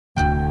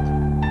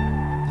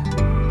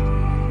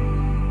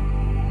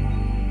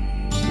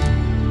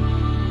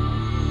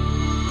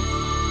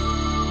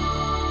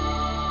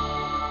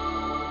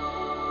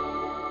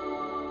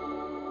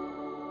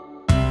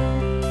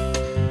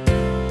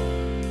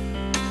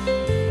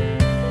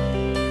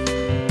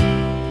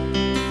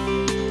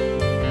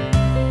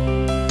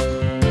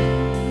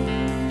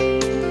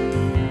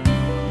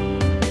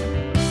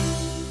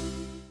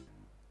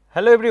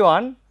Hello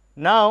everyone,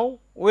 now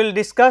we will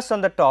discuss on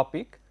the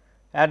topic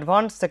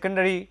advanced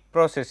secondary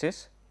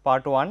processes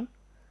part 1,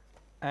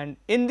 and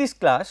in this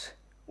class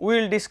we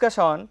will discuss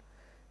on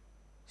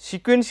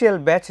sequential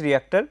batch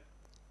reactor,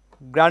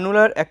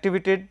 granular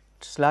activated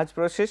sludge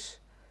process,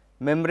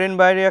 membrane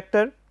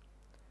bioreactor,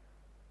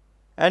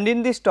 and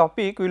in this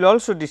topic we will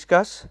also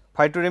discuss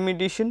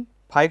phytoremediation,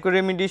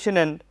 Phycoremediation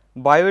and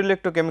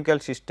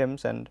bio-electrochemical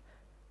systems and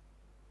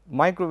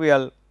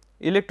microbial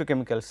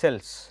electrochemical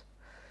cells.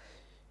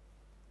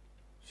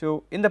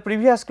 So, in the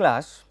previous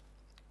class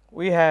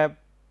we have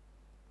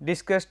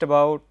discussed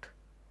about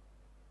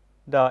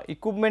the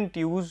equipment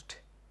used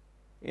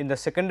in the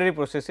secondary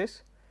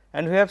processes,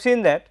 and we have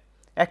seen that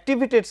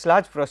activated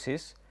sludge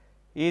process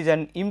is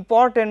an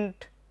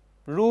important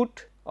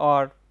route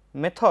or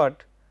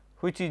method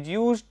which is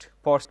used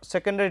for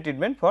secondary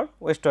treatment for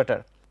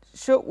wastewater.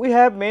 So, we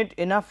have made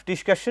enough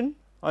discussion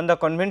on the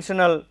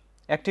conventional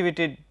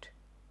activated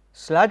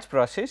sludge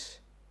process,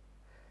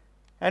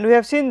 and we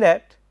have seen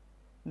that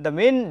the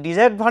main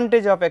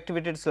disadvantage of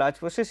activated sludge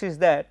process is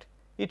that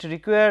it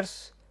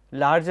requires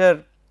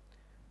larger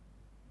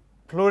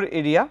floor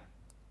area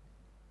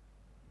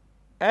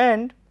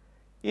and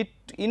it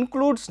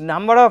includes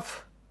number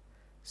of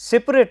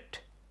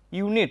separate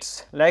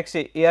units like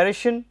say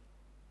aeration,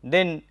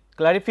 then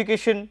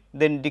clarification,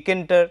 then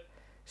decanter.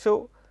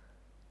 So,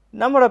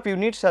 number of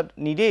units are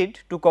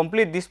needed to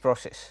complete this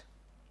process.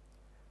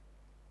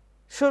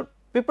 So,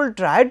 people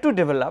tried to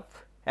develop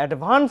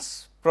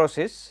advanced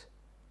process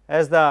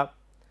as the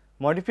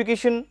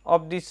modification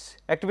of this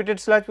activated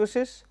sludge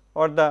process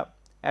or the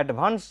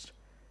advanced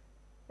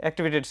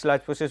activated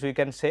sludge process we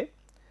can say.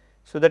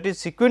 So, that is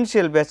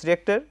sequential batch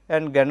reactor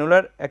and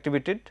granular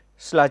activated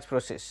sludge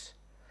process,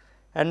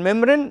 and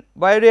membrane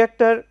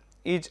bioreactor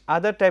is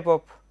other type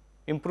of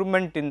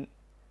improvement in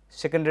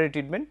secondary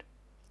treatment,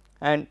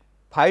 and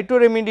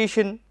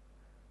phytoremediation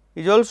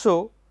is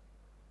also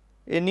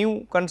a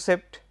new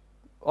concept,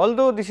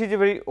 although this is a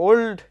very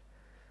old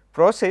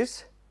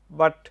process,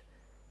 but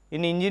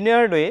in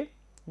engineered way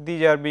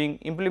these are being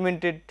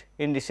implemented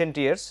in recent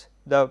years.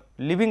 The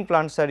living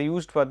plants are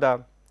used for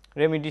the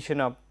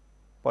remediation of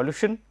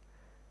pollution,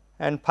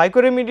 and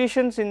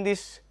phycoremediations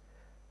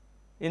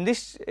in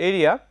this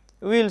area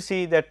we will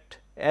see that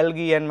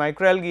algae and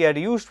microalgae are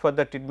used for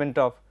the treatment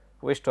of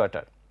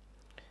wastewater.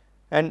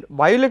 And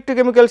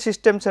bioelectrochemical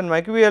systems and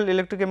microbial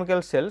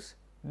electrochemical cells,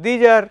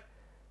 these are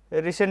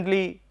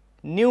recently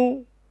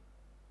new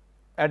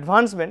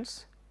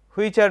advancements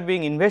which are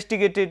being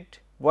investigated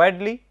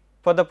widely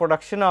for the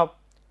production of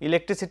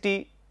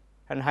electricity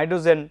and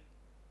hydrogen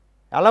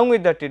along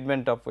with the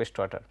treatment of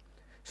wastewater.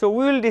 So,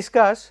 we will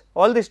discuss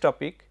all this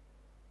topic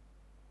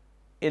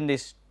in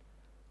this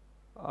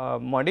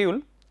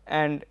module,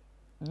 and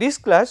this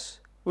class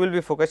we will be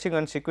focusing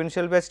on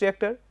sequential batch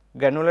reactor,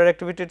 granular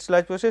activated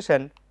sludge process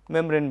and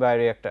membrane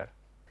bioreactor.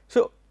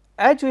 So,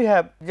 as we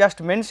have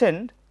just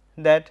mentioned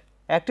that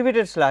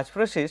activated sludge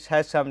process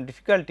has some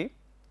difficulty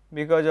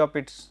because of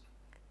its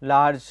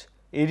large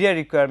area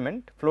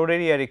requirement, floor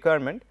area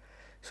requirement.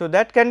 So,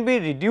 that can be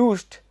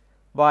reduced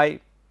by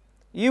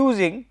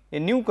using a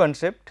new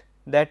concept,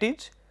 that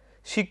is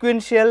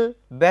sequential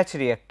batch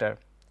reactor.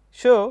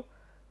 So,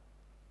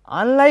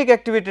 unlike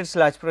activated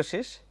sludge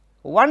process,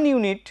 one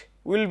unit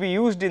will be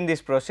used in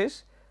this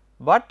process,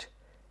 but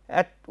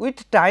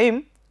with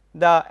time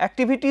the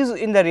activities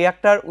in the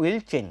reactor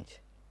will change.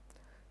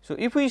 So,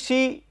 if we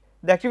see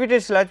the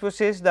activated sludge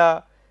process,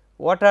 the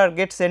water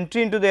gets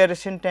entry into the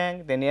aeration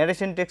tank, then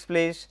aeration takes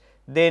place,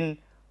 then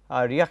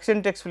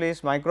reaction takes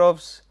place,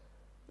 microbes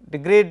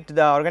degrade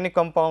the organic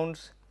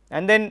compounds,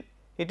 and then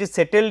it is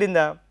settled in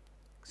the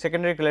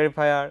secondary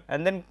clarifier,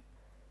 and then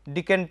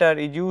decanter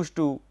is used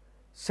to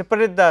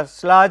separate the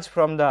sludge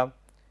from the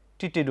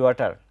treated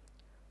water.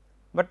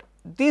 But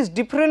these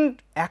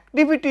different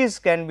activities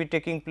can be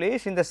taking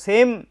place in the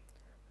same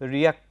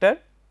reactor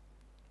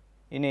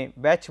in a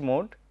batch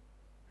mode.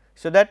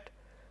 So, that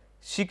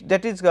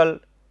is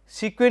called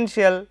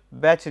sequential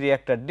batch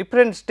reactor,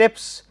 different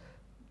steps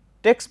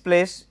takes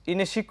place in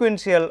a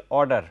sequential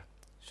order.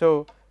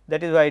 So,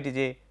 that is why it is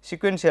a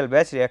sequential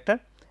batch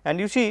reactor, and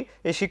you see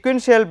a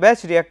sequential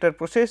batch reactor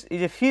process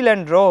is a fill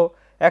and draw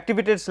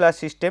activated sludge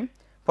system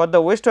for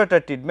the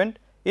wastewater treatment.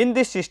 In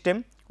this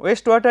system,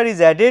 wastewater is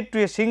added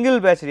to a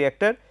single batch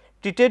reactor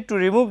treated to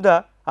remove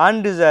the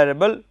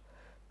undesirable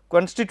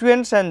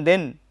constituents and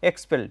then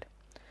expelled.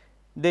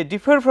 They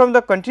differ from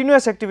the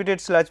continuous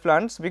activated sludge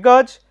plants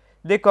because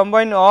they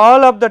combine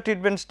all of the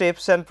treatment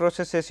steps and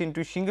processes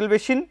into single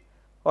basin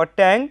or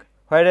tank,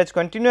 whereas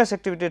continuous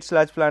activated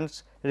sludge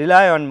plants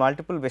rely on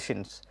multiple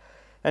basins.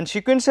 And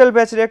sequential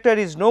batch reactor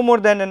is no more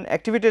than an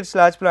activated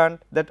sludge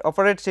plant that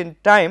operates in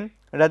time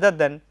rather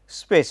than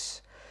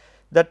space.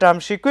 The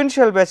term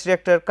sequential batch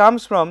reactor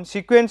comes from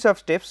sequence of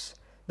steps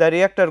the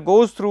reactor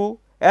goes through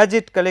as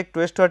it collects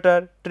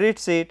wastewater,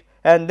 treats it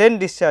and then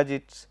discharges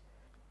it,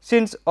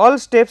 since all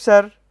steps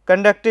are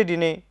conducted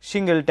in a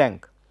single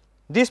tank.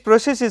 This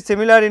process is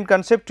similar in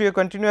concept to a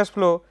continuous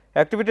flow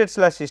activated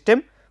sludge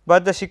system,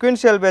 but the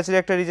sequential batch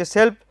reactor is a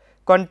self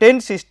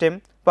contained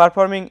system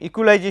performing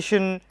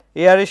equalization,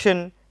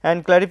 aeration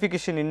and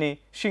clarification in a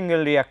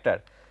single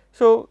reactor.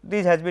 So,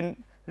 this has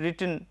been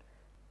written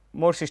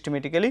more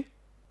systematically.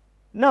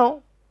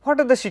 Now, what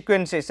are the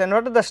sequences and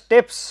what are the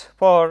steps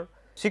for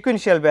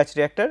sequential batch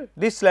reactor?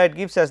 This slide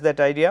gives us that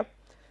idea.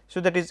 So,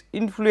 that is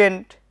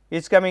influent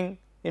is coming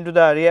into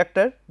the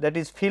reactor, that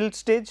is field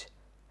stage,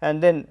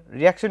 and then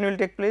reaction will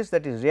take place,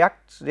 that is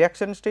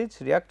reaction stage,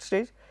 react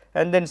stage,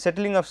 and then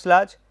settling of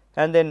sludge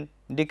and then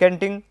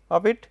decanting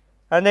of it,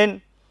 and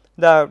then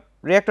the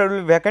reactor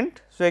will be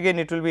vacant. So, again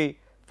it will be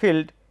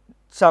filled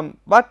some,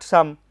 but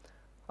some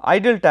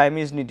idle time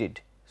is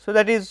needed. So,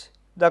 that is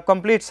the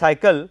complete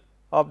cycle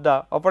of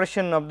the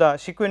operation of the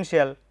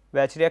sequential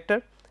batch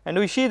reactor, and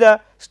we see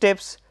the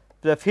steps: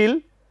 the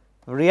fill,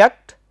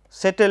 react,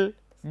 settle,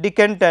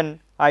 decant and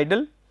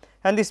idle.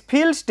 And this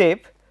fill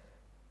step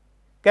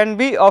can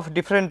be of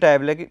different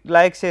type,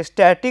 like say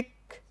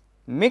static,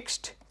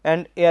 mixed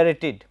and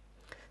aerated.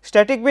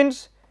 Static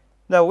means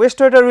the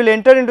wastewater will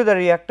enter into the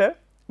reactor,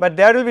 but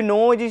there will be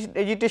no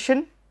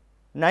agitation,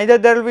 neither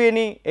there will be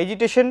any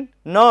agitation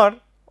nor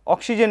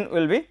oxygen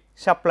will be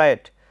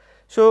supplied.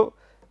 So,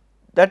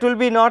 that will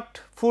be not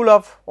full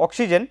of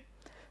oxygen,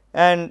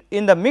 and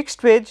in the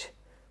mixed phase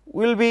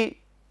we will be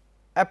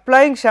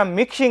applying some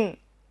mixing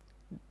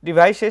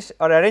devices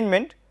or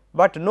arrangement,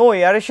 but no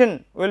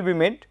aeration will be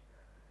made.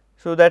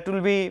 So, that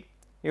will be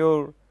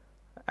your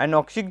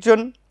anoxic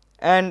zone,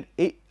 and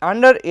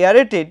under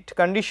aerated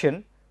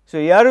condition. So,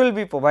 air will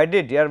be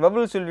provided, air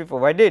bubbles will be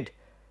provided,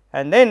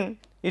 and then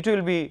it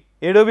will be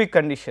aerobic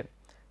condition.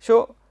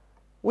 So,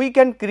 we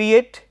can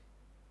create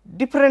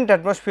different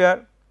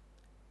atmosphere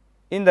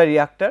in the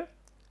reactor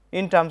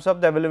in terms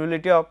of the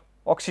availability of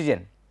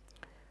oxygen.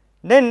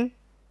 Then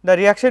the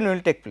reaction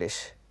will take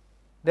place,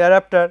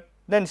 thereafter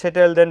then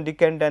settle, then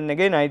decant and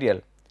again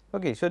ideal.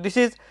 Okay. So, this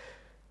is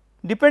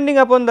depending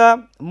upon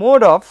the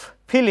mode of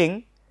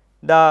filling,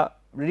 the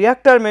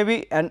reactor may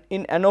be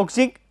in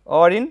anoxic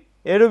or in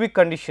aerobic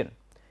condition.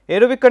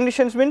 Aerobic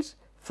conditions means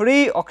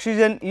free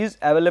oxygen is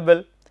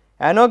available,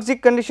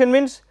 anoxic condition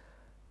means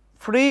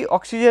free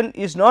oxygen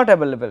is not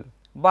available,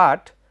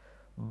 but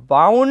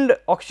bound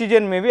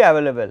oxygen may be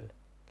available,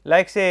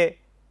 like say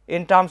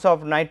in terms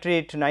of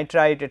nitrate,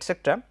 nitrite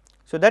etc.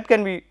 So, that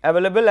can be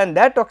available and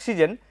that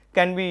oxygen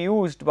can be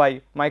used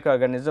by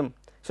microorganism.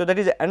 So, that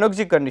is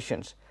anoxic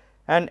conditions.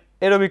 And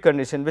aerobic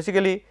condition,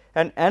 basically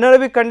an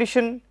anaerobic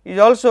condition is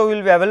also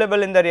will be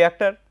available in the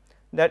reactor,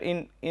 that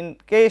in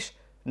case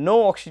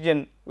no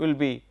oxygen will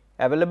be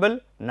available,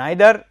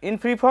 neither in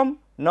free form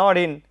nor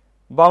in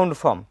bound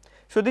form.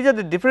 So, these are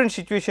the different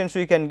situations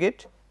we can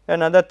get,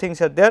 and other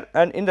things are there,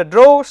 and in the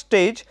draw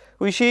stage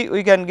we see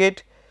we can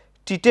get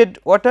treated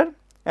water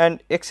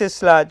and excess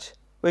sludge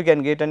we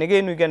can get, and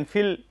again we can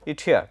fill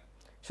it here.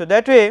 So,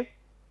 that way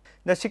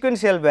the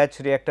sequential batch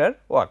reactor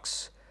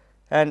works.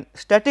 And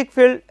static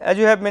field, as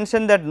you have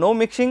mentioned, that no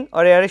mixing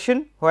or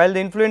aeration while the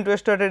influent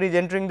wastewater is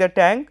entering the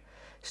tank.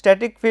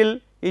 Static fill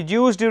is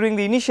used during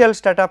the initial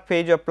startup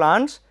phase of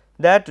plants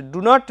that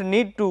do not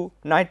need to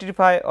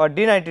nitrify or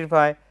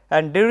denitrify,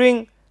 and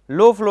during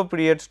low flow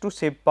periods to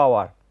save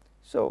power.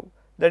 So,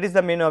 that is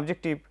the main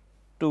objective,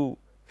 to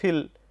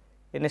fill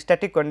in a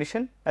static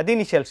condition at the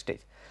initial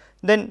stage.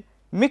 Then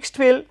mixed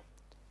fill,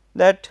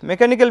 that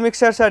mechanical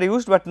mixers are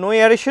used, but no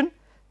aeration.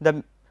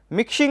 The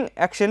mixing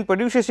action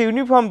produces a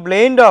uniform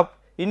blend of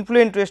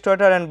influent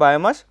wastewater and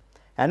biomass.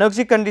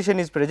 Anoxic condition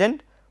is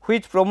present,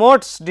 which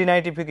promotes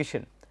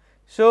denitrification.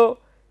 So,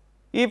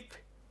 if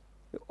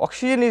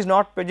oxygen is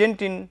not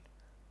present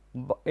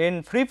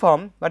in free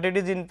form, but it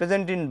is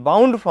present in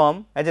bound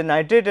form as a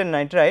nitrate and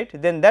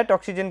nitrite, then that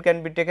oxygen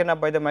can be taken up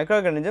by the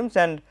microorganisms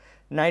and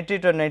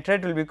nitrate or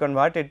nitrite will be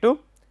converted to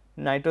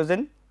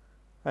nitrogen,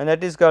 and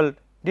that is called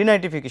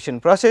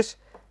denitrification process.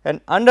 And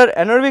under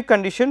anaerobic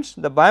conditions,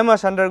 the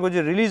biomass undergoes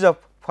a release of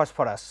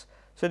phosphorus.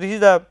 So, this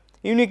is the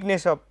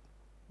uniqueness of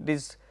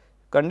this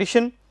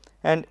condition.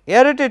 And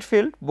aerated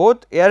field,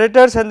 both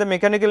aerators and the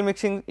mechanical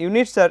mixing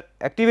units are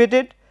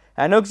activated.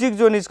 Anoxic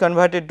zone is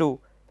converted to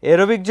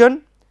aerobic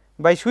zone.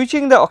 By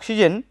switching the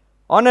oxygen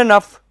on and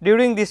off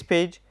during this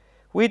phase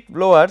with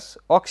blowers,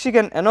 oxic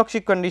and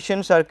anoxic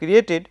conditions are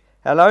created,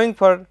 allowing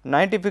for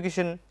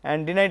nitrification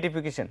and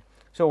denitrification.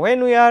 So,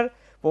 when we are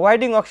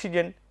providing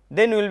oxygen,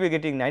 then we will be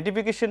getting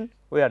nitrification,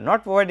 we are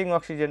not providing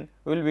oxygen,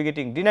 we will be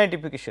getting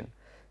denitrification.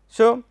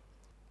 So,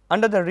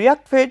 under the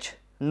react phase,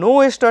 no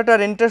wastewater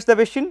enters the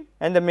basin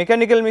and the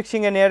mechanical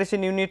mixing and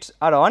aeration units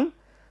are on.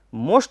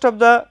 Most of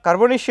the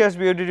carbonaceous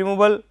BOD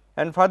removal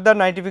and further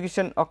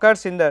nitrification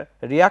occurs in the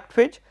react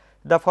phase.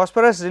 The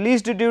phosphorus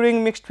released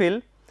during mixed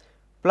fill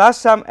plus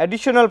some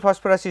additional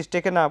phosphorus is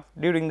taken up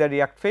during the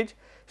react phase.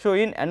 So,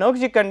 in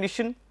anoxic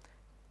condition,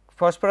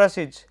 phosphorus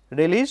is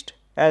released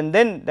and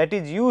then that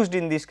is used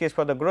in this case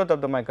for the growth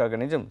of the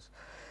microorganisms.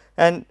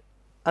 And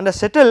under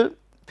settle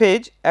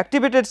phase,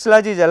 activated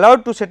sludge is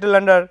allowed to settle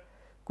under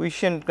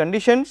quiescent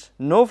conditions,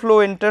 no flow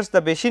enters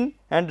the basin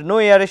and no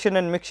aeration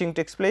and mixing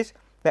takes place.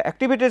 The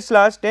activated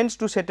sludge tends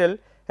to settle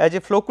as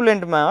a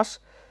flocculent mass,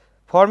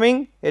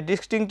 forming a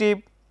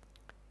distinctive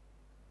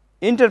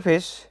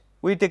interface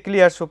with a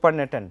clear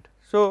supernatant.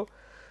 So,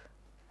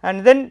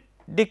 and then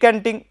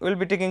decanting will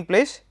be taking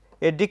place.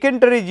 A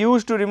decanter is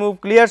used to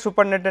remove clear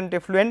supernatant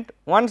effluent.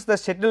 Once the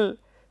settle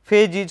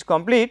phase is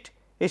complete,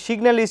 a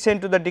signal is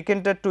sent to the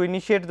decanter to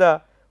initiate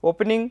the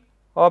opening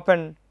of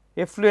an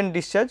effluent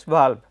discharge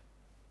valve.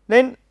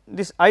 Then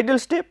this idle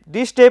step,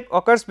 this step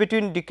occurs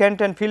between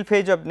decant and fill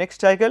phase of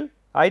next cycle.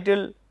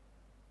 Idle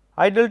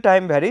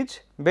time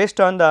varies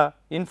based on the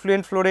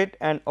influent flow rate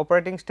and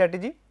operating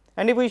strategy.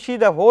 And if we see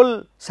the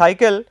whole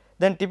cycle,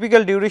 then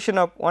typical duration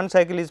of one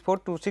cycle is 4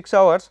 to 6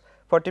 hours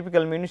for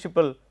typical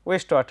municipal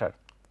wastewater.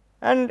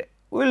 And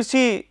we will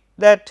see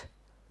that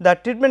the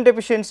treatment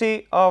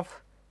efficiency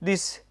of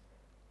this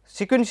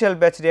sequential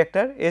batch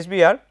reactor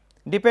SBR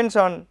depends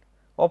on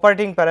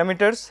operating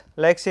parameters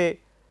like say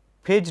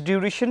phase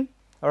duration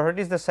or what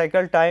is the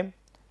cycle time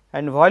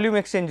and volume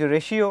exchange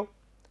ratio,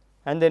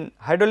 and then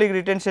hydraulic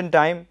retention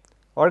time,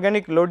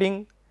 organic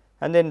loading,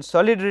 and then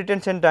solid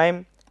retention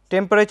time,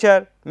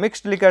 temperature,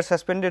 mixed liquor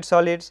suspended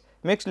solids,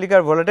 mixed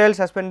liquor volatile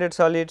suspended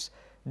solids,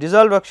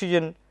 dissolved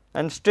oxygen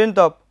and strength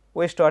of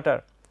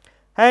wastewater.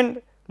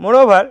 And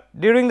moreover,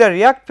 during the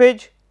react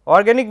phase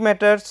organic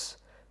matters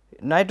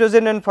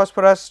nitrogen and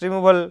phosphorus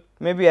removal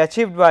may be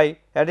achieved by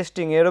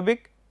arresting aerobic,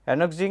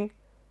 anoxic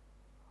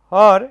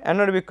or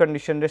anaerobic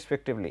condition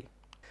respectively.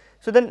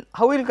 So, then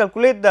how we will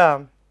calculate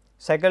the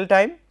cycle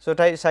time? So,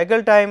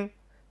 cycle time,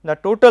 the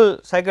total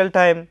cycle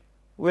time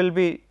will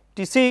be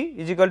Tc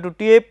is equal to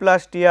Ta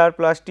plus Tr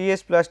plus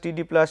Ts plus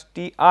Td plus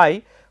Ti,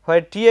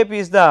 where Tf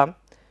is the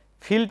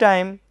fill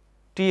time,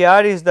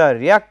 Tr is the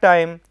react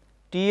time,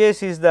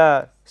 Ts is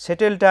the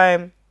settle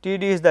time,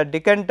 Td is the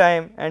decant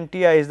time and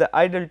Ti is the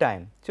idle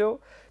time.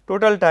 So,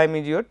 total time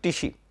is your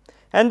Tc,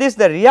 and this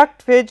the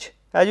react phase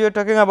as you are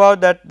talking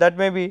about that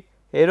may be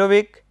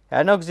aerobic,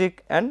 anoxic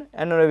and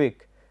anaerobic.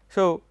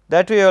 So,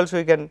 that way also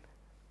we can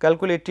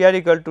calculate Tr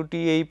equal to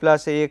Ta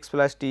plus Ax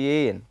plus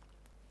Tan.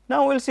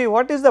 Now, we will see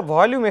what is the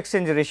volume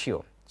exchange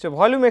ratio. So,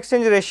 volume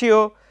exchange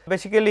ratio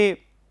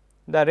basically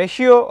the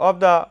ratio of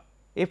the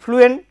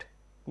effluent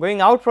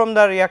going out from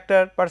the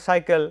reactor per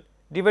cycle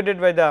divided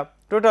by the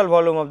total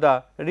volume of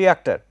the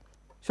reactor.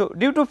 So,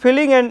 due to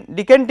filling and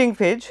decanting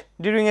phase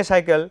during a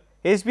cycle,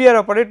 SBR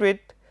operate with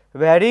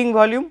varying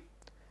volume,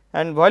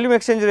 and volume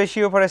exchange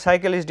ratio for a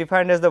cycle is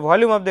defined as the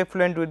volume of the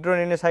effluent withdrawn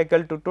in a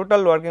cycle to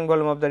total working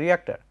volume of the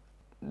reactor.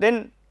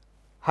 Then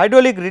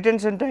hydraulic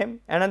retention time,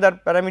 another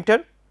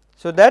parameter.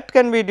 So, that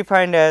can be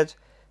defined as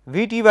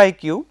Vt by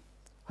Q,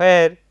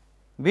 where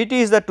Vt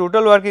is the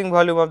total working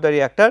volume of the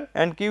reactor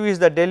and Q is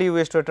the daily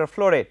wastewater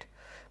flow rate,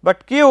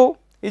 but Q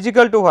is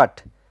equal to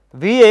what?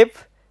 Vf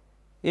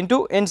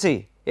into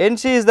Nc.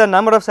 Nc is the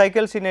number of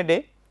cycles in a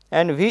day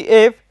and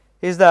Vf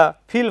is the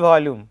fill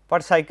volume per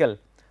cycle.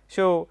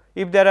 So,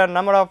 if there are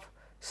number of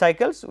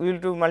cycles, we will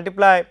to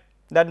multiply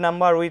that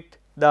number with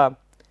the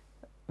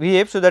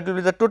Vf. So, that will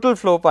be the total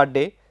flow per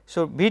day.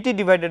 So, Vt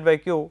divided by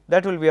Q,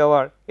 that will be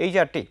our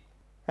HRT,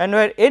 and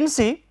where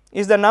Nc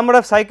is the number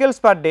of cycles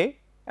per day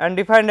and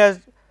defined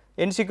as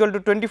Nc equal to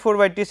 24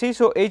 by Tc.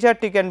 So,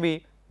 HRT can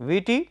be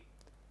Vt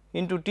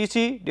into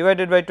Tc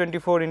divided by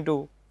 24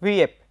 into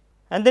Vf,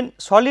 and then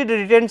solid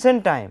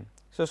retention time.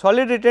 So,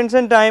 solid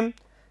retention time,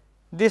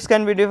 this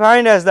can be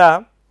defined as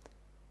the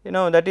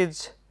that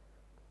is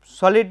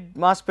solid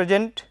mass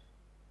present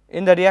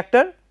in the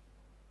reactor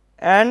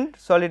and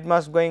solid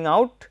mass going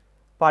out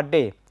per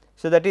day.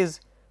 So, that is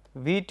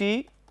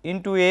Vt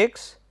into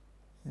X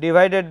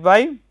divided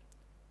by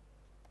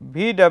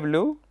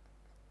Vw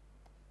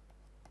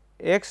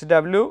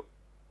Xw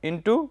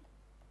into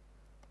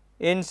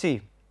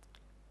Nc,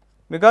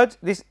 because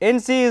this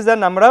Nc is the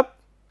number of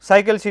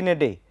cycles in a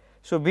day.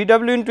 So,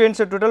 Vw into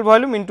Nc total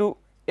volume into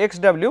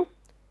Xw,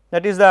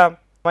 that is the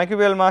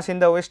microbial mass in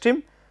the waste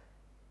stream.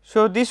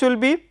 So, this will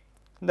be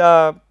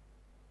the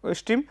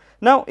waste stream.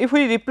 Now, if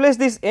we replace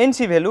this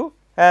Nc value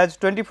as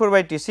 24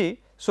 by Tc,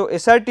 so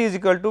SRT is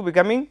equal to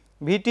becoming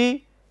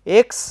Vt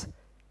x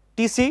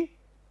Tc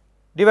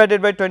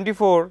divided by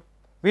 24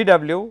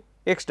 Vw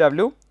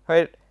Xw,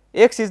 where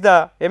x is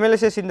the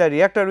MLSS in the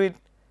reactor with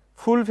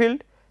full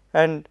filled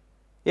and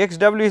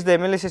Xw is the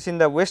MLSS in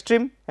the waste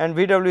stream and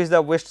Vw is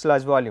the waste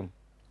sludge volume.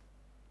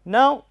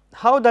 Now,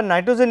 how the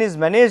nitrogen is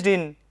managed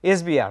in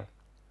SBR?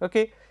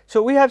 Okay.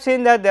 So, we have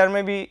seen that there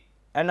may be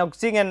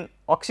anoxic and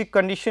oxic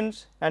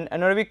conditions and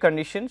anaerobic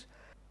conditions.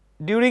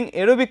 During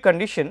aerobic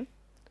condition,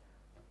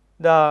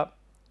 the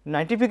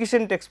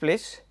nitrification takes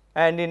place,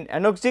 and in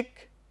anoxic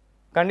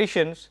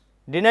conditions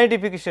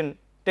denitrification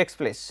takes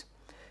place.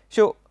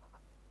 So,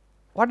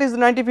 what is the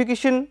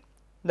nitrification?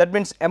 That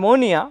means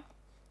ammonia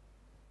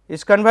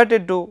is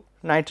converted to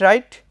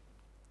nitrite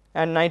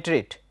and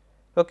nitrate.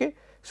 Okay.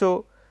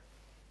 So,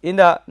 in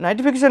the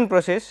nitrification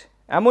process,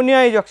 ammonia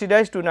is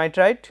oxidized to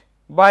nitrite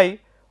by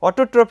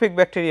autotrophic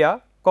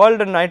bacteria called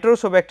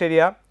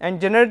nitrosobacteria, and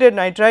generated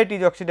nitrite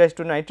is oxidized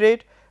to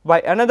nitrate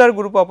by another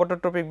group of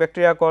autotrophic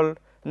bacteria called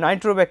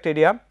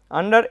nitrobacteria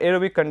under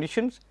aerobic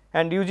conditions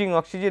and using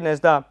oxygen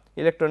as the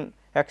electron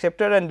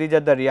acceptor, and these are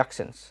the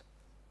reactions.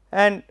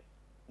 And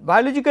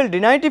biological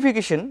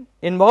denitrification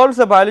involves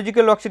the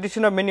biological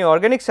oxidation of many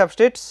organic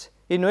substrates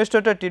in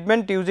wastewater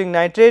treatment using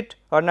nitrate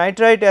or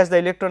nitrite as the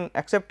electron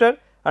acceptor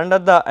under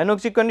the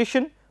anoxic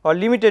condition or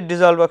limited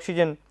dissolved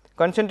oxygen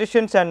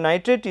concentrations, and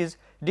nitrate is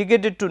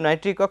degraded to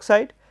nitric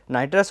oxide,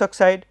 nitrous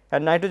oxide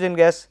and nitrogen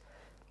gas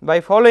by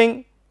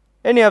following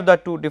any of the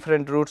two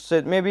different routes. So,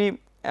 it may be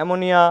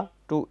ammonia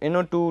to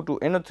NO2 to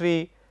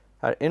NO3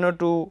 or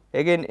NO2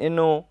 again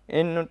NO,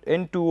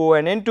 N2O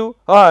and N2,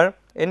 or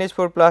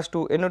NH4 plus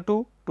to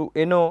NO2 to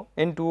NO,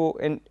 N2O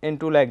and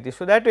N2 like this.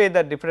 So, that way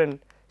the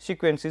different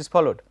sequence is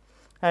followed,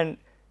 and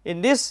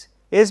in this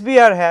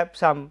SBR have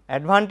some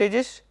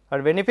advantages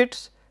or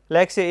benefits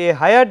like say a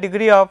higher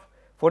degree of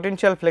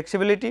potential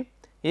flexibility,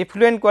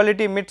 effluent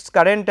quality meets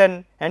current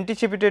and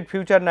anticipated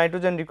future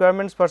nitrogen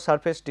requirements for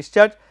surface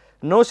discharge,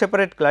 no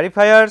separate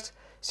clarifiers,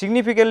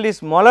 significantly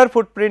smaller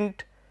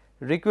footprint,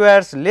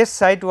 requires less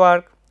site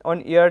work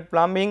on yard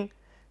plumbing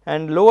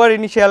and lower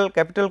initial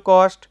capital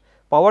cost,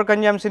 power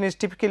consumption is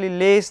typically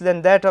less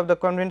than that of the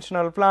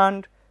conventional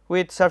plant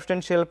with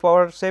substantial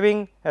power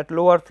saving at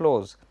lower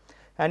flows,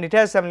 and it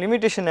has some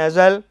limitation as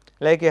well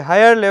like a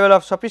higher level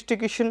of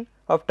sophistication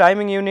of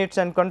timing units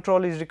and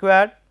control is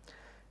required,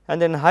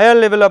 and then higher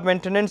level of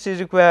maintenance is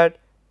required,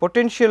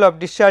 potential of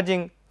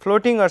discharging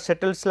floating or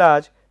settled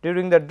sludge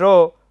during the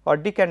draw or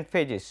decant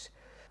phases.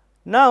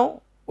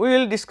 Now, we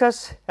will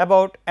discuss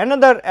about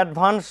another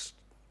advanced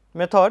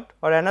method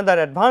or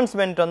another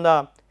advancement on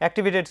the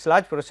activated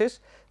sludge process,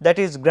 that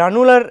is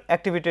granular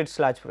activated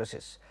sludge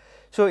process.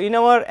 So, in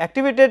our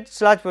activated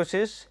sludge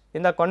process,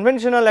 in the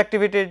conventional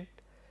activated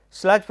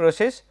sludge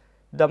process,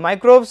 the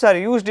microbes are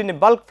used in a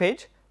bulk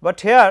phase,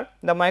 but here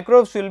the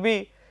microbes will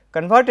be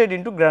converted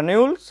into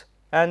granules,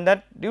 and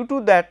that due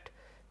to that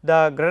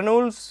the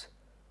granules,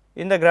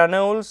 in the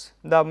granules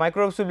the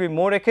microbes will be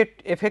more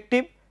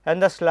effective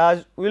and the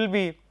sludge will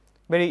be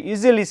very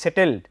easily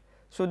settled.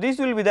 So, this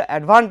will be the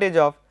advantage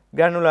of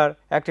granular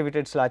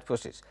activated sludge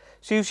process.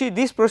 So, you see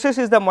this process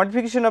is the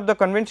modification of the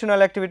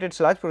conventional activated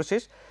sludge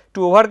process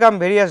to overcome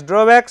various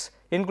drawbacks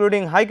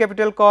including high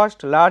capital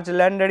cost, large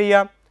land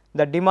area,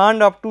 the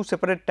demand of two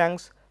separate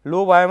tanks,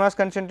 low biomass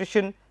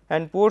concentration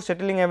and poor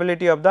settling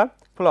ability of the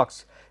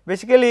flux.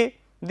 Basically,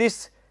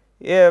 this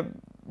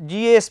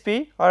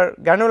GASP or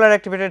granular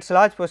activated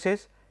sludge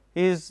process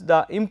is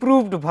the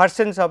improved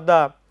versions of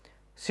the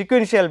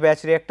sequential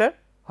batch reactor,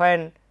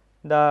 when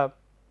the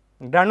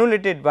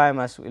granulated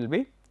biomass will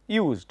be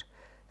used,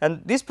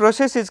 and this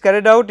process is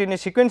carried out in a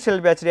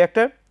sequential batch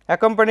reactor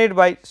accompanied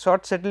by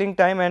short settling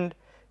time and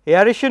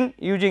aeration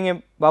using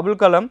a bubble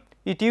column.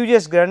 It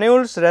uses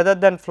granules rather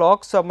than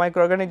flocks of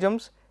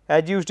microorganisms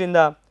as used in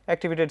the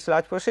activated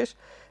sludge process,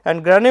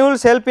 and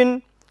granules help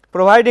in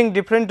providing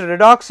different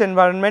redox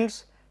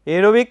environments,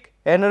 aerobic,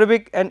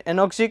 anaerobic and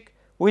anoxic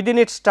within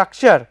its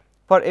structure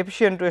for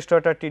efficient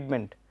wastewater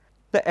treatment.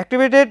 The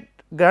activated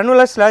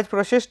granular sludge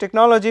process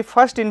technology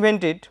first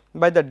invented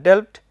by the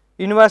Delft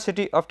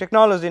University of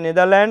Technology,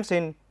 Netherlands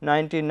in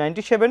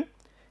 1997,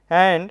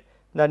 and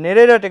the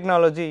Nereda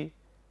technology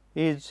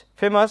is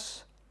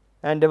famous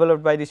and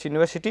developed by this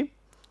university.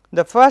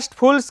 The first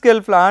full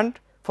scale plant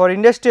for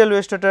industrial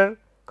wastewater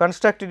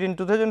constructed in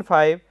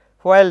 2005,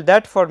 while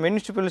that for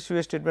municipal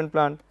sewage treatment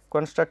plant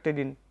constructed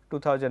in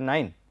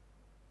 2009.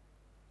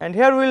 And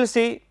here we will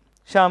see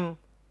some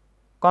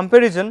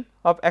comparison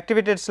of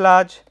activated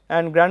sludge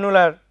and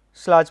granular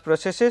sludge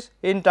processes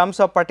in terms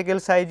of particle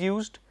size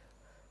used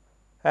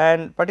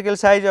and particle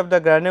size of the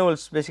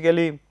granules,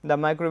 basically the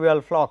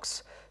microbial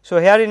flocks. So,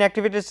 here in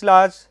activated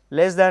sludge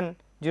less than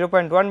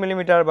 0.1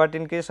 millimeter, but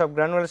in case of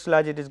granular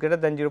sludge it is greater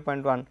than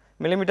 0.1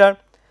 millimeter.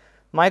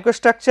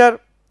 Microstructure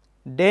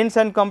dense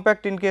and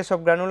compact in case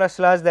of granular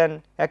sludge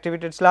than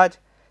activated sludge,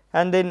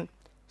 and then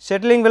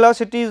settling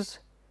velocity is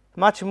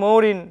much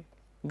more in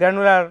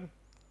granular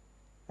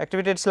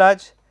activated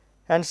sludge,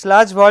 and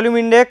sludge volume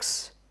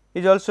index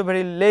is also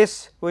very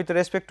less with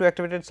respect to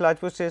activated sludge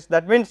process.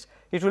 That means,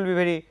 it will be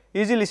very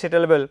easily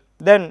settleable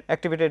than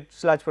activated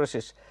sludge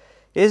process.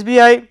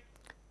 SBI,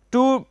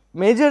 to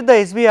measure the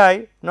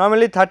SBI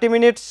normally 30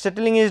 minutes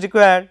settling is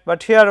required,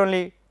 but here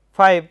only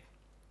 5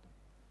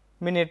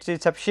 minutes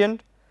is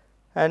sufficient,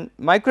 and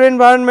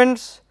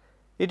microenvironments,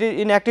 it is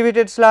in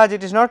activated sludge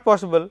it is not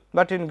possible,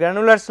 but in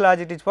granular sludge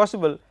it is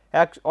possible.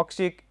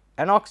 Oxic,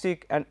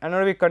 anoxic and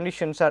anaerobic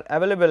conditions are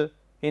available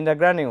in the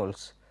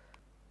granules,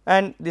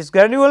 and these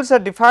granules are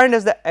defined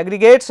as the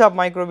aggregates of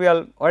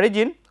microbial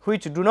origin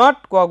which do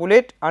not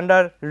coagulate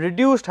under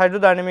reduced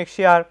hydrodynamic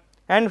shear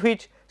and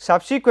which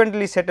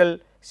subsequently settle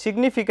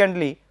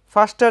significantly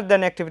faster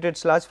than activated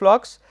sludge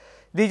flocks.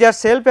 These are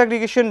self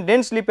aggregation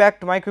densely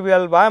packed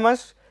microbial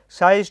biomass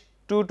size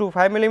 2 to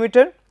 5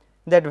 millimeter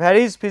that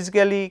varies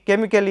physically,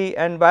 chemically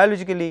and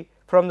biologically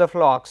from the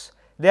flocks,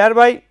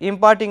 thereby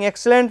imparting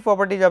excellent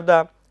properties of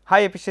the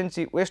high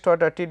efficiency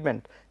wastewater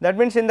treatment. That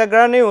means, in the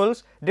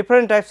granules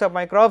different types of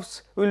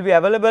microbes will be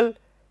available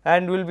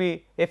and will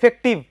be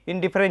effective in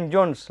different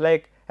zones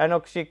like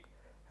anoxic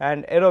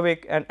and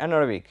aerobic and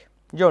anaerobic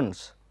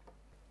zones.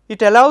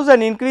 It allows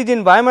an increase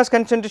in biomass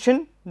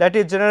concentration, that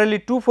is generally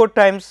 2-4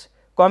 times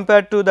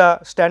compared to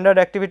the standard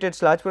activated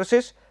sludge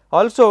process.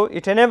 Also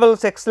it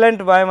enables excellent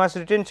biomass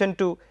retention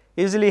to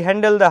easily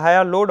handle the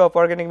higher load of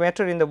organic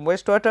matter in the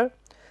wastewater.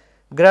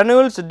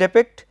 Granules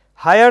depict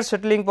higher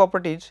settling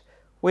properties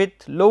with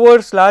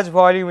lower sludge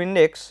volume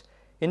index.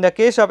 In the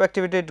case of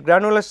activated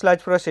granular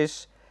sludge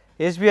process,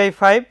 SBI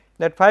 5,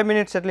 that 5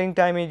 minute settling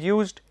time is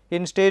used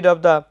instead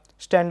of the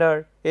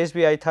standard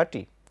SBI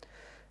 30.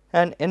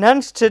 And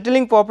enhanced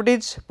settling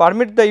properties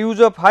permit the use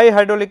of high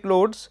hydraulic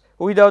loads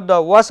without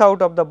the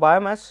washout of the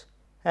biomass,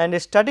 and a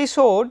study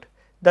showed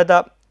that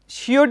the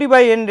COD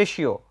by N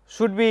ratio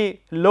should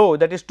be low,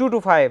 that is 2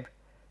 to 5,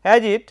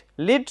 as it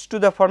leads to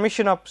the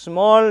formation of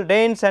small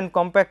dense and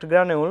compact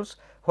granules,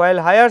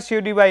 while higher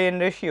COD by N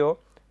ratio,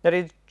 that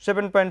is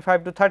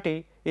 7.5 to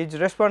 30, is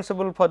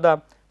responsible for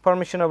the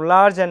formation of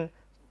large and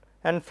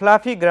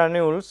fluffy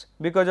granules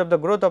because of the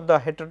growth of the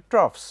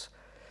heterotrophs.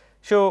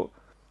 So,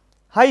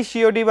 high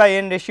COD by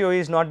N ratio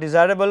is not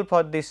desirable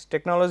for this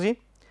technology,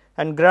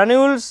 and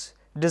granules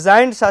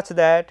designed such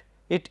that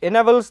it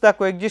enables the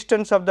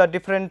coexistence of the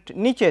different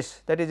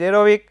niches, that is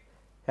aerobic,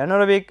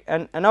 anaerobic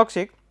and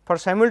anoxic, for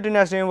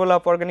simultaneous removal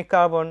of organic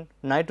carbon,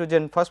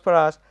 nitrogen,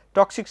 phosphorus,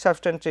 toxic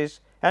substances,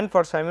 and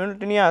for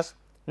simultaneous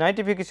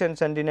nitrification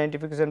and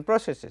denitrification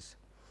processes.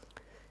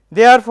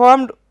 They are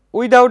formed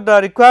without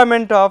the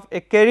requirement of a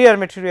carrier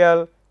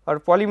material or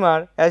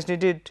polymer as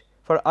needed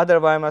for other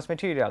biomass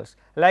materials,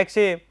 like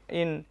say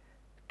in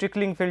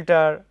trickling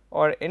filter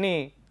or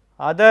any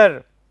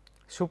other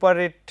super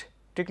rate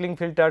trickling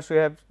filters we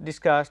have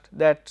discussed,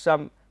 that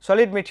some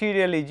solid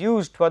material is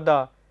used for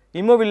the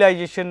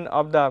immobilization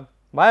of the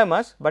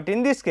biomass, but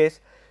in this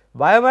case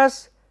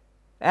biomass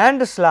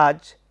and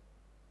sludge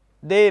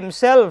they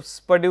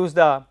themselves produce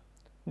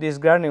these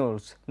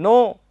granules,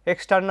 no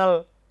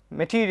external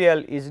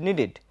material is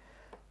needed,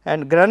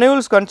 and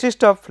granules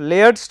consist of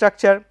layered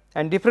structure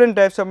and different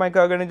types of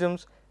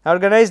microorganisms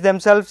organize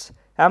themselves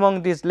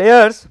among these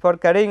layers for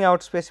carrying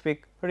out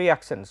specific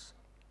reactions.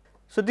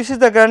 So, this is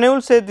the granule,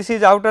 say this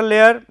is outer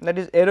layer, that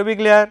is aerobic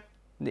layer,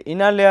 the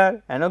inner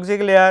layer anoxic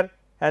layer,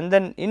 and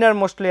then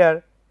innermost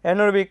layer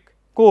anaerobic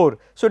core.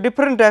 So,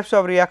 different types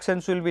of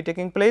reactions will be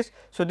taking place.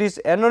 So, this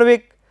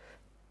anoxic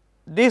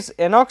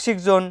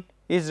zone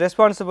is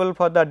responsible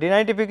for the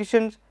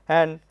denitrifications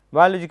and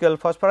biological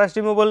phosphorus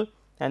removal,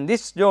 and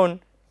this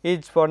zone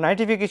is for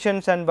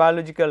nitrifications and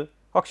biological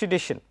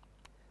oxidation.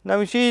 Now,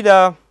 we see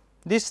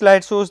this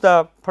slide shows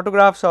the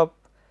photographs of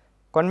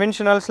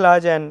conventional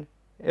sludge and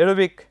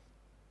aerobic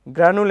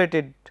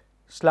granulated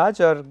sludge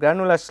or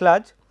granular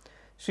sludge.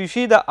 So, you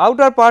see the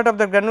outer part of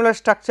the granular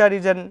structure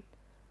is an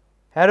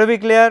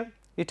aerobic layer,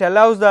 it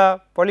allows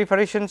the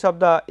proliferations of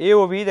the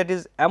AOB, that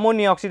is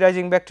ammonia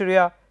oxidizing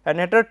bacteria and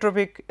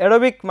heterotrophic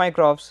aerobic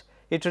microbes.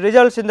 It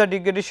results in the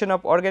degradation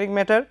of organic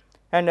matter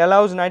and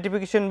allows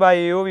nitrification by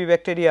AOB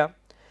bacteria.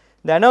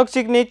 The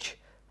anoxic niche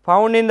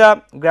found in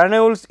the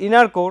granules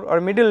inner core or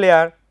middle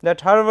layer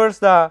that harbors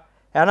the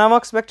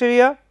Anammox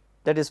bacteria,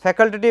 that is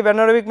facultative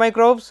anaerobic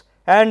microbes,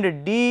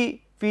 and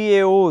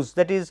DPAOs,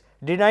 that is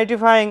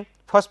denitrifying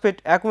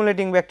phosphate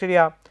accumulating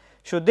bacteria.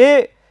 So,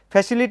 they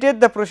facilitate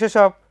the process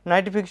of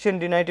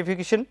nitrification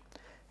denitrification,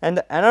 and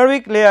the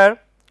anaerobic layer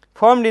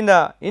formed in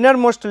the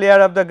innermost layer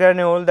of the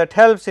granule that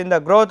helps in the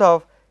growth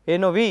of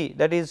NOV,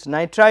 that is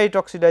nitrite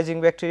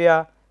oxidizing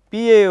bacteria,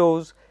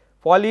 PAOs,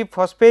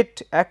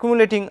 polyphosphate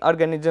accumulating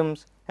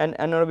organisms and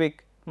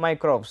anaerobic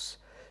microbes.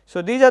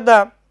 So, these are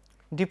the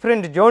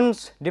different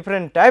zones,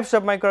 different types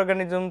of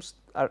microorganisms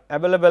are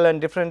available and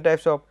different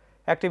types of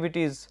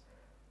activities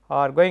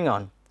are going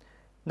on.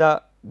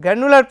 The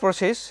granular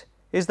process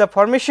is the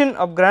formation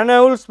of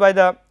granules by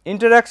the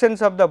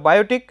interactions of the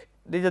biotic,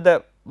 these are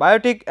the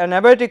biotic and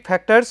abiotic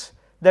factors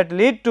that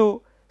lead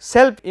to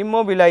self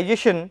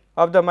immobilization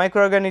of the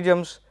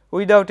microorganisms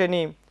without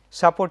any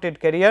supported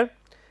carrier,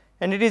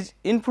 and it is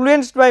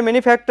influenced by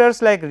many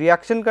factors like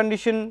reaction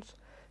conditions,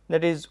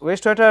 that is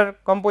wastewater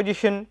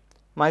composition,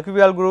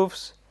 microbial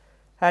groups,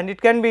 and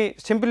it can be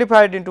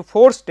simplified into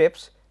 4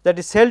 steps, that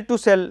is cell to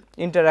cell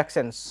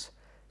interactions.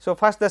 So,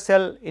 first the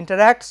cell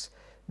interacts,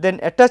 then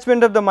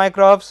attachment of the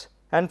microbes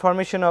and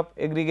formation of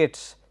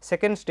aggregates.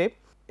 Second step,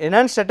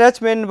 enhanced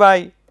attachment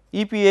by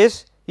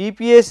EPS.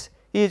 EPS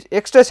is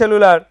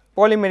extracellular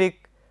polymeric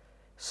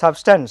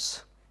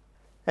substance,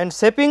 and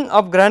shaping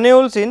of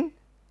granules in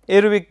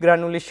aerobic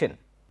granulation,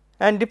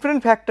 and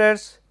different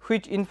factors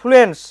which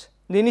influence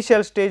the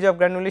initial stage of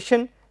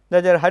granulation,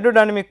 that are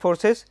hydrodynamic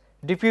forces,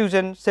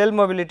 diffusion, cell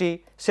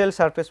mobility, cell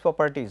surface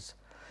properties.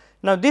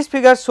 Now, this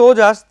figure shows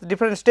us the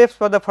different steps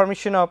for the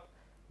formation of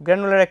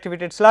granular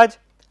activated sludge,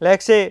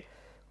 like say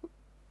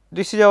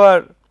this is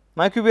our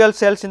microbial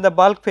cells in the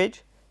bulk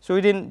phase. So,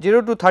 within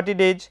 0 to 30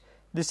 days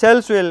the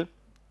cells will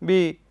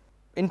be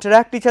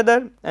interact each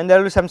other and there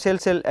will be some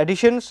cell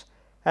additions,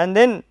 and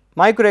then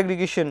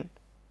microaggregation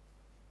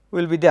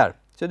will be there.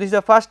 So, this is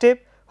the first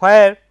step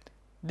where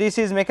this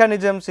is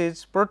mechanisms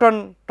is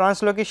proton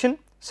translocation,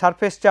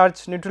 surface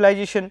charge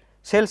neutralization,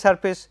 cell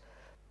surface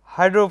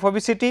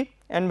hydrophobicity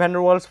and van der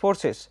Waals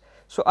forces.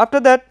 So, after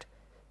that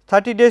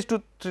 30 days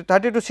to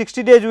 30 to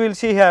 60 days we will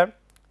see here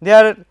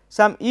there are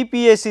some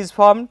EPS is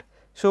formed.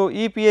 So,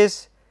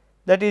 EPS,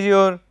 that is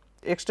your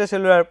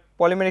extracellular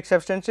polymeric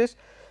substances.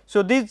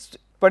 So, this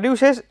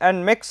produces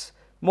and makes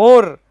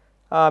more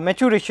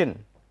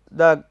maturation,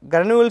 the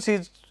granules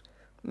is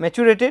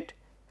maturated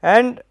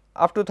and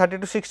up to 30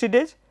 to 60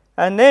 days,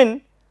 and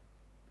then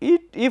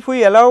if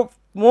we allow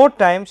more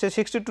time, say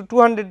 60 to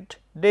 200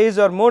 days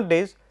or more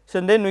days.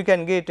 So, then we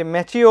can get a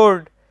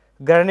matured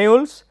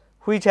granules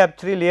which have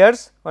 3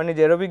 layers, one is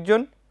aerobic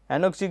zone,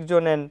 anoxic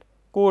zone and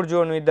core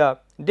zone with the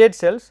dead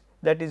cells,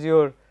 that is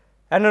your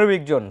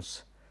anaerobic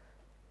zones.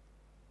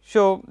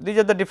 So, these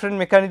are the different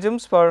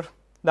mechanisms for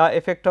the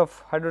effect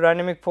of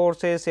hydrodynamic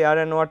forces, air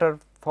and water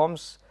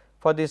forms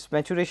for this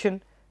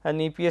maturation, and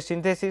EPS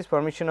synthesis,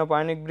 formation of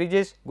ionic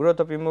bridges, growth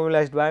of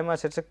immobilized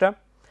biomass, etc.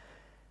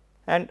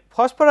 And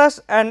phosphorus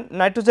and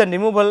nitrogen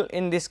removal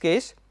in this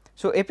case.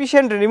 So,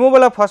 efficient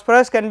removal of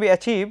phosphorus can be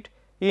achieved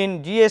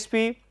in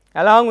GSP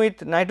along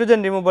with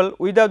nitrogen removal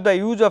without the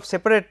use of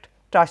separate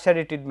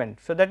tertiary treatment.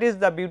 So, that is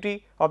the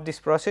beauty of this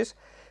process,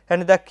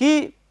 and the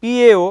key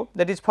PAO,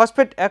 that is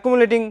phosphate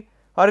accumulating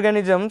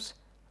organisms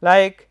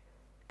like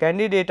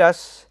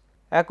Candidatus,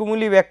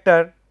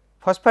 Accumulibacter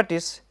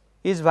phosphatis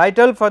is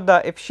vital for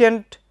the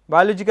efficient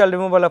biological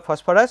removal of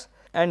phosphorus,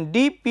 and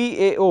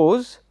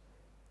DPAOs,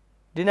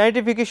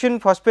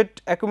 denitrification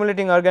phosphate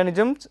accumulating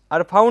organisms,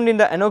 are found in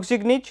the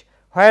anoxic niche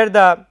where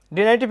the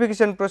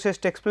denitrification process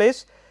takes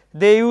place.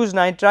 They use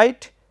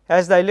nitrite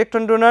as the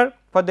electron donor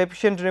for the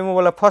efficient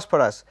removal of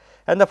phosphorus,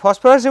 and the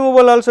phosphorus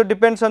removal also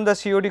depends on the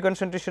COD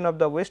concentration of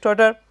the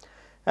wastewater,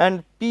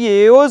 and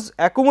PAOs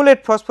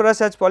accumulate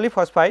phosphorus as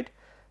polyphosphide,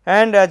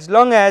 and as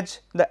long as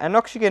the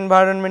anoxic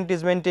environment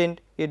is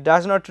maintained, it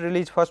does not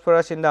release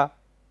phosphorus in the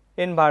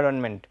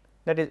environment,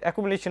 that is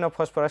accumulation of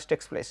phosphorus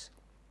takes place.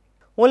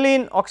 Only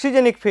in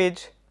oxygenic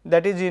phase,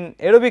 that is in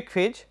aerobic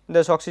phase,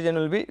 this oxygen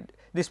will be,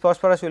 this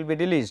phosphorus will be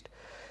released.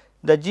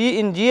 The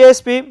in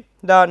GSP,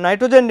 the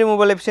nitrogen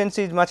removal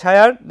efficiency is much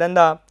higher than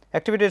the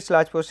activated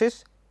sludge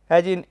process,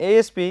 as in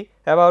ASP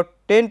about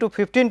 10 to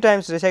 15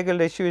 times recycle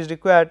ratio is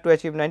required to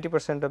achieve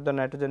 90% of the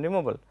nitrogen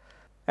removal.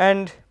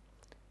 And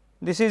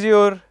this is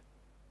your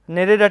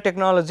Nereda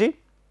technology.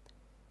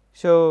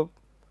 So,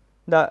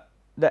 the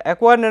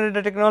acquired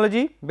Nereda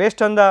technology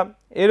based on the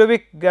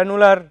aerobic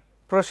granular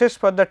process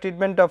for the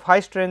treatment of high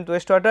strength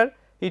wastewater,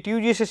 it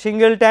uses a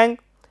single tank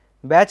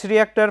batch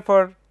reactor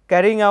for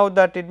carrying out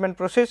the treatment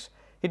process.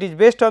 It is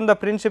based on the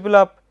principle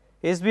of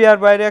SBR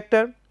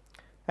bioreactor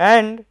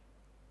and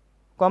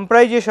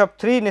comprises of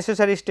 3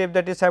 necessary steps,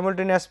 that is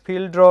simultaneous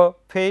field draw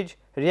phase,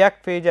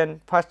 react phase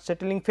and fast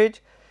settling phase,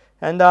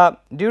 and the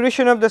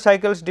duration of the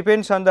cycles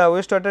depends on the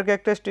wastewater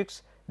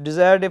characteristics,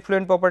 desired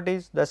effluent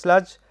properties, the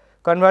sludge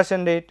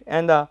conversion rate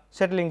and the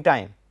settling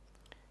time.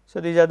 So,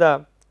 these are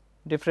the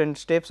different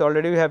steps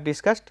already we have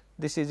discussed.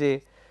 This is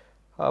a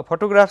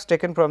photographs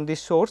taken from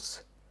this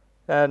source,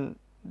 and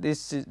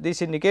this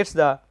indicates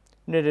the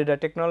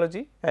Nereda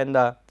technology, and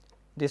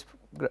this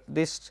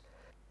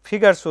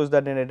figure shows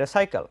the Nereda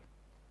cycle.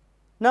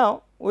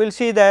 Now, we will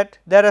see that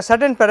there are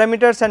certain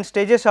parameters and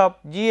stages of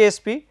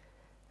GSP,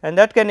 and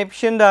that can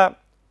efficient the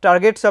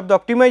targets of the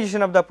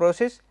optimization of the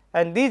process,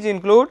 and these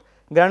include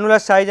granular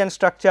size and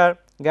structure,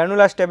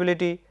 granular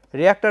stability,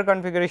 reactor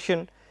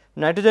configuration,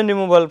 nitrogen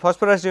removal,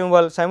 phosphorus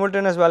removal,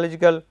 simultaneous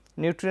biological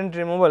nutrient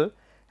removal,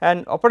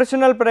 and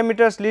operational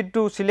parameters lead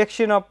to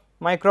selection of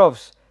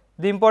microbes.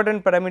 The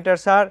important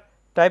parameters are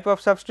type of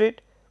substrate,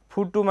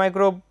 food to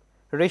microbe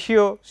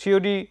ratio,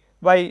 COD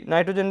by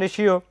nitrogen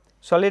ratio,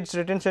 solids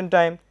retention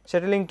time,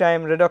 settling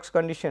time, redox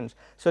conditions.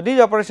 So,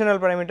 these operational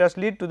parameters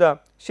lead to the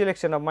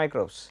selection of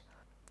microbes.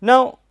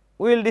 Now,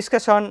 we will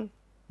discuss on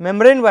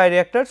membrane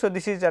bioreactor. So,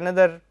 this is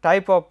another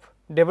type of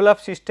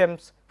developed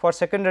systems for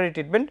secondary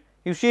treatment.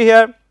 You see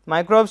here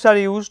microbes are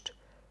used,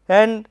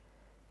 and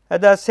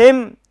at the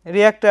same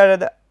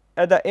reactor,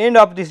 at the end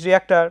of this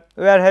reactor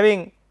we are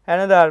having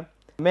another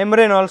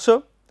membrane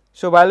also.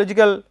 So,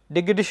 biological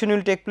degradation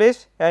will take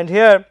place, and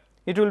here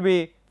it will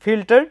be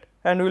filtered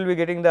and we will be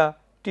getting the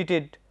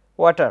treated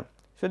water.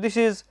 So, this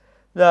is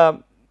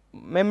the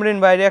membrane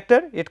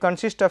bioreactor. It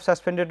consists of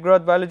suspended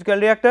growth biological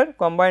reactor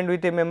combined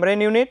with a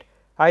membrane unit,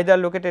 either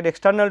located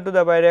external to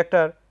the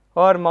bioreactor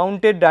or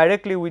mounted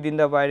directly within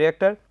the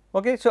bioreactor.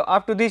 Okay. So,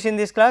 up to this in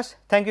this class,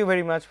 thank you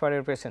very much for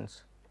your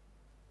patience.